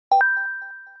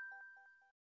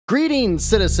Greetings,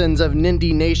 citizens of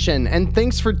Nindie Nation, and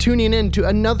thanks for tuning in to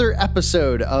another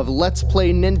episode of Let's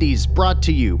Play Nindies, brought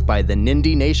to you by the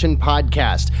Nindie Nation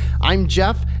podcast. I'm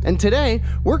Jeff, and today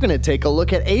we're going to take a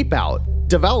look at Ape Out,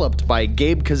 developed by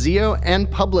Gabe Cuzzillo and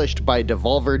published by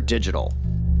Devolver Digital.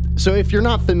 So if you're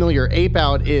not familiar, Ape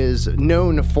Out is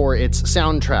known for its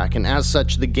soundtrack, and as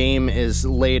such the game is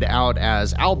laid out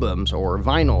as albums or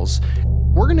vinyls.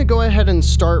 We're going to go ahead and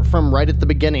start from right at the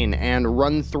beginning and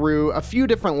run through a few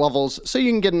different levels so you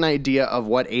can get an idea of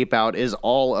what Ape Out is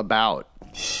all about.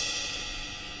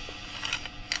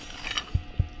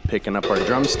 Picking up our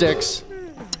drumsticks.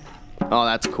 Oh,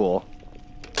 that's cool.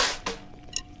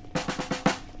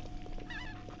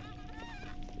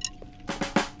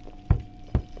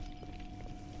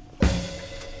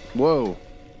 Whoa.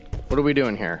 What are we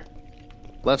doing here?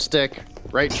 Left stick,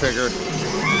 right trigger.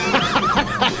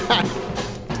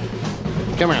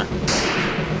 Come here.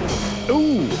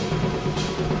 Ooh.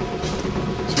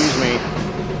 Excuse me.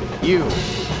 You.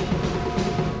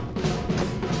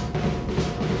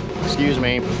 Excuse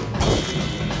me.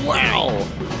 Wow.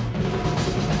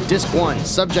 Disc 1,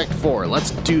 Subject 4. Let's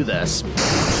do this.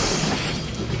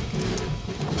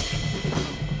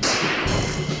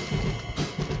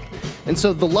 And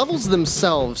so the levels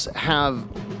themselves have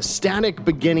static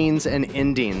beginnings and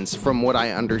endings from what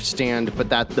I understand, but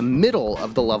that the middle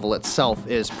of the level itself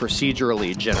is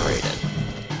procedurally generated.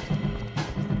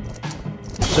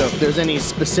 So if there's any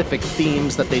specific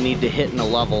themes that they need to hit in a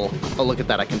level, oh look at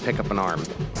that, I can pick up an arm.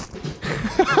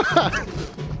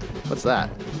 What's that?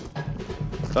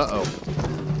 Uh-oh.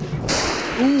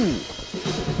 Ooh!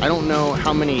 I don't know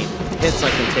how many hits I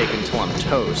can take until I'm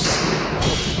toast.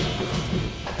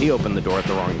 He opened the door at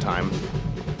the wrong time.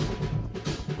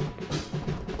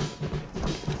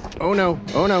 Oh no,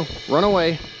 run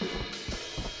away.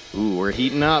 Ooh, we're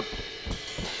heating up.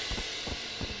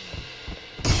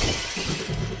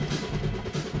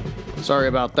 Sorry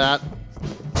about that.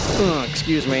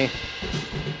 Excuse me.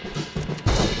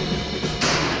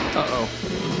 Uh-oh.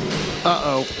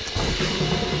 Uh-oh.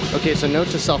 Okay, so note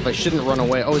to self, I shouldn't run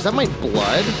away. Oh, is that my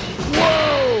blood?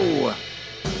 Whoa!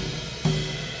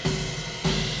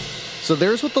 So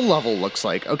there's what the level looks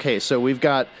like. Okay, so we've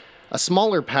got a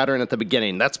smaller pattern at the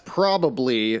beginning. That's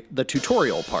probably the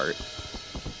tutorial part.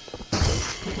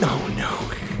 Oh no.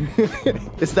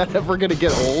 Is that ever gonna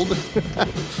get old?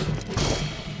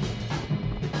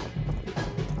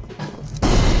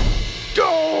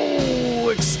 Go!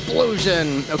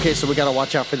 Explosion! Okay, so we gotta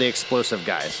watch out for the explosive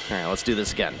guys. Alright, let's do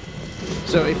this again.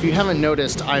 So if you haven't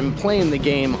noticed, I'm playing the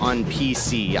game on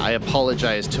PC. I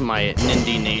apologize to my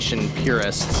Nindie Nation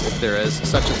purists, if there is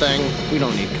such a thing. We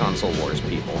don't need console wars,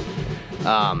 people.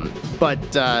 But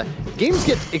games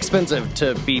get expensive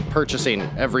to be purchasing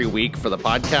every week for the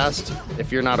podcast.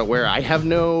 If you're not aware, I have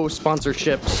no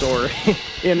sponsorships or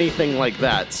anything like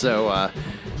that. So,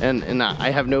 and I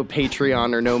have no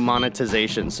Patreon or no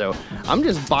monetization. So I'm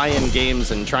just buying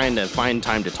games and trying to find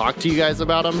time to talk to you guys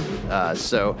about them.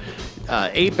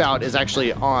 Ape Out is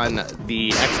actually on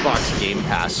the Xbox Game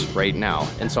Pass right now.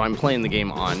 And so I'm playing the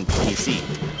game on PC.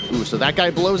 Ooh, so that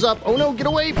guy blows up. Oh no, get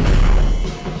away!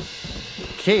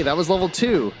 Okay, that was level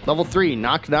 2. Level 3,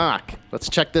 knock knock. Let's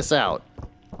check this out.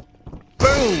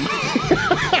 Boom!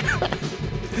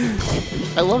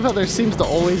 I love how there seems to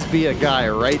always be a guy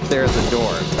right there at the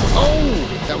door.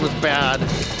 Oh, that was bad.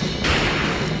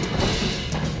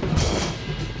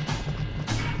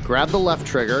 Grab the left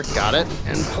trigger, got it,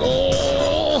 and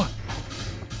pull!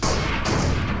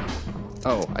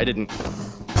 Oh, I didn't.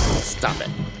 Stop it.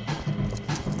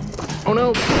 Oh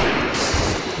no!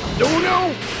 Oh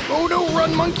no! Oh no!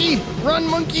 Run, monkey! Run,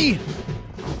 monkey!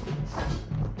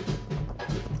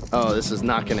 Oh, this is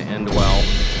not gonna end well.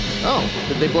 Oh,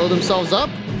 did they blow themselves up?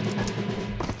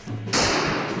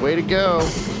 Way to go.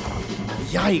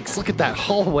 Yikes, look at that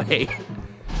hallway.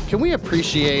 Can we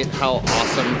appreciate how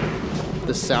awesome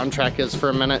this soundtrack is for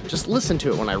a minute? Just listen to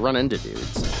it when I run into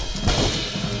dudes.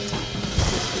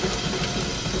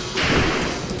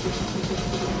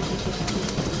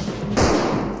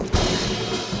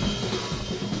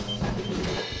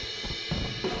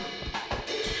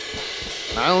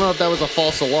 I don't know if that was a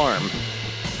false alarm.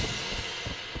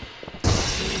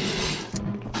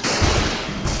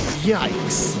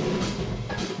 Yikes.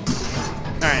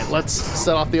 Alright, let's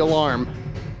set off the alarm.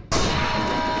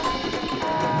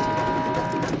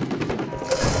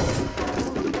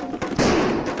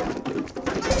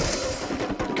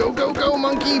 Go, go, go,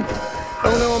 monkey!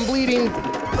 Oh no, I'm bleeding!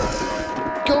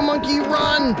 Go, monkey,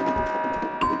 run!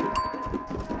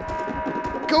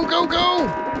 Go, go, go!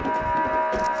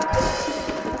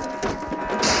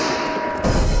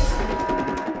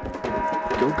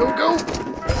 Go, go, go!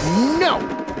 No!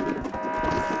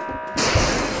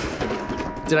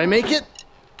 Did I make it?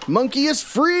 Monkey is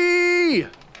free!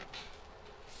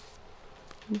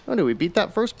 Oh, did we beat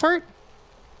that first part?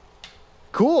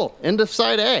 Cool, end of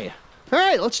side A. All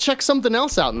right, let's check something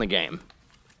else out in the game.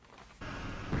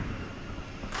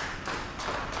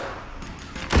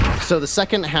 So the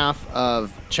second half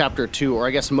of Chapter 2, or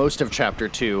I guess most of Chapter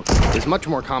 2, is much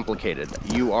more complicated.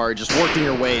 You are just working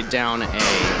your way down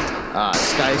a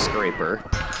skyscraper,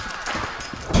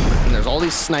 and there's all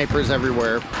these snipers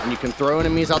everywhere, and you can throw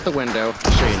enemies out the window.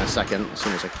 I'll show you in a second, as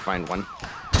soon as I can find one.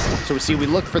 So we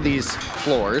look for these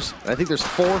floors. I think there's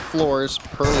 4 floors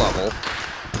per level.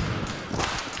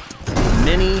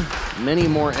 Many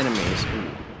more enemies.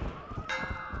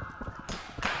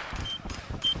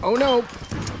 Oh no!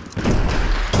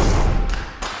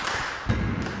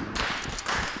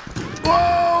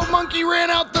 Whoa! Monkey ran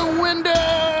out the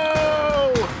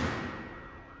window!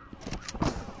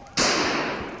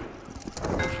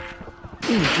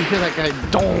 Did you hear that guy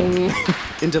dong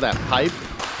into that pipe?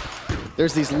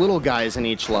 There's these little guys in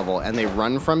each level, and they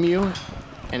run from you,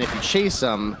 and if you chase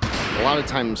them, a lot of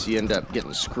times you end up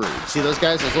getting screwed. See those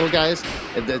guys, those little guys?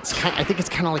 I think it's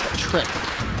kind of like a trick.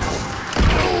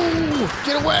 Oh,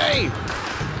 get away!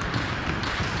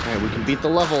 All right, we can beat the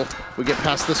level. We get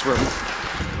past this room.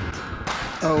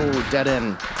 Oh, dead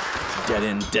end. Dead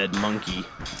end, dead monkey.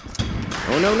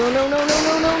 Oh, no, no, no, no, no,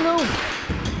 no, no, no!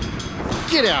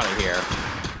 Get out of here.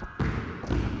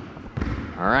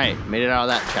 All right, made it out of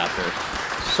that chapter.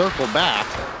 Circle back.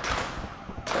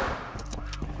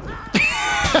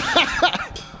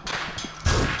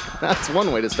 That's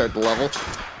one way to start the level.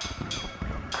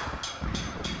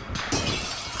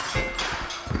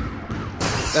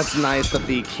 That's nice that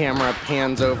the camera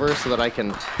pans over so that I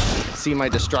can see my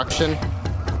destruction.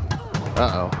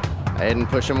 Uh-oh. I didn't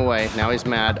push him away. Now he's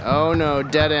mad. Oh no,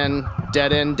 dead end,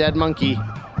 dead monkey.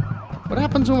 What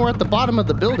happens when we're at the bottom of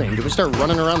the building? Do we start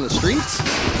running around the streets?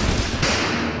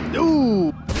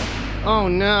 Ooh! Oh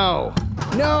no!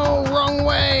 No, wrong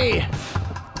way!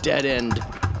 Dead end.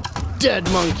 Dead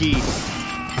monkey.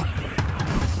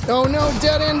 Oh no,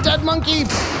 dead end, dead monkey!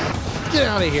 Get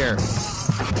out of here.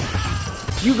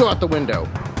 You go out the window.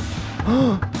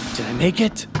 Did I make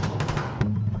it?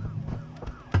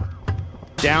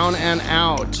 Down and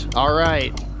out. All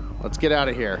right, let's get out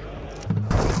of here.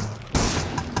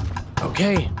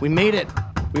 Okay, we made it.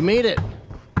 We made it.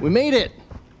 We made it.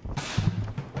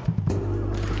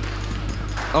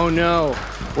 Oh no,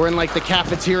 we're in like the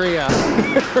cafeteria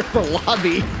or the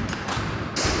lobby.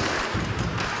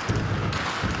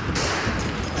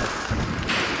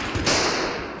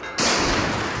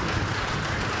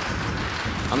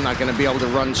 I'm not gonna be able to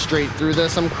run straight through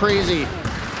this. I'm crazy.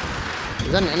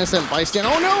 Is that an innocent bystander?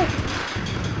 Oh no!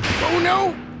 Oh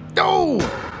no! No!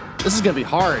 This is gonna be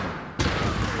hard.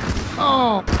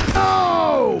 Oh!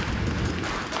 Oh!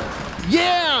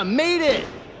 Yeah! Made it!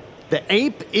 The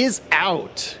ape is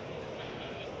out.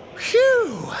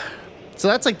 Phew! So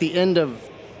that's like the end of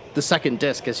the second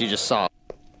disc, as you just saw.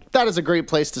 That is a great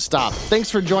place to stop.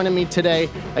 Thanks for joining me today.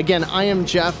 Again, I am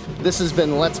Jeff. This has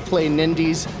been Let's Play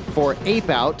Nindies for Ape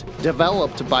Out,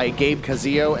 developed by Gabe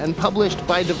Cuzzillo and published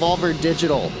by Devolver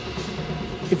Digital.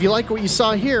 If you like what you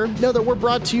saw here, know that we're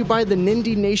brought to you by the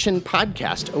Nindie Nation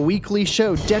podcast, a weekly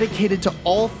show dedicated to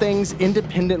all things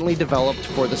independently developed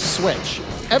for the Switch.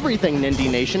 Everything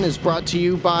Nindie Nation is brought to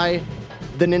you by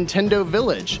the Nintendo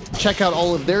Village. Check out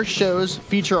all of their shows,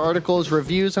 feature articles,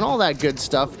 reviews, and all that good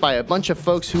stuff by a bunch of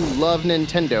folks who love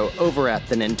Nintendo over at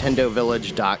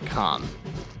thenintendovillage.com.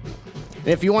 And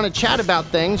if you want to chat about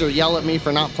things or yell at me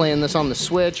for not playing this on the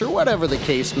Switch or whatever the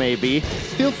case may be,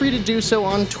 feel free to do so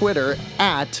on Twitter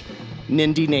at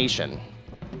Nindie Nation.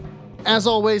 As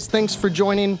always, thanks for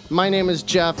joining. My name is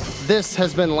Jeff. This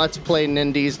has been Let's Play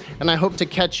Nindies, and I hope to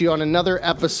catch you on another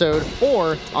episode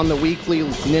or on the weekly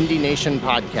Nindie Nation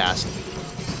podcast.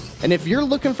 And if you're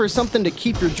looking for something to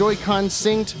keep your Joy-Con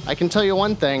synced, I can tell you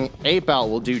one thing, Ape Out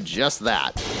will do just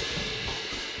that.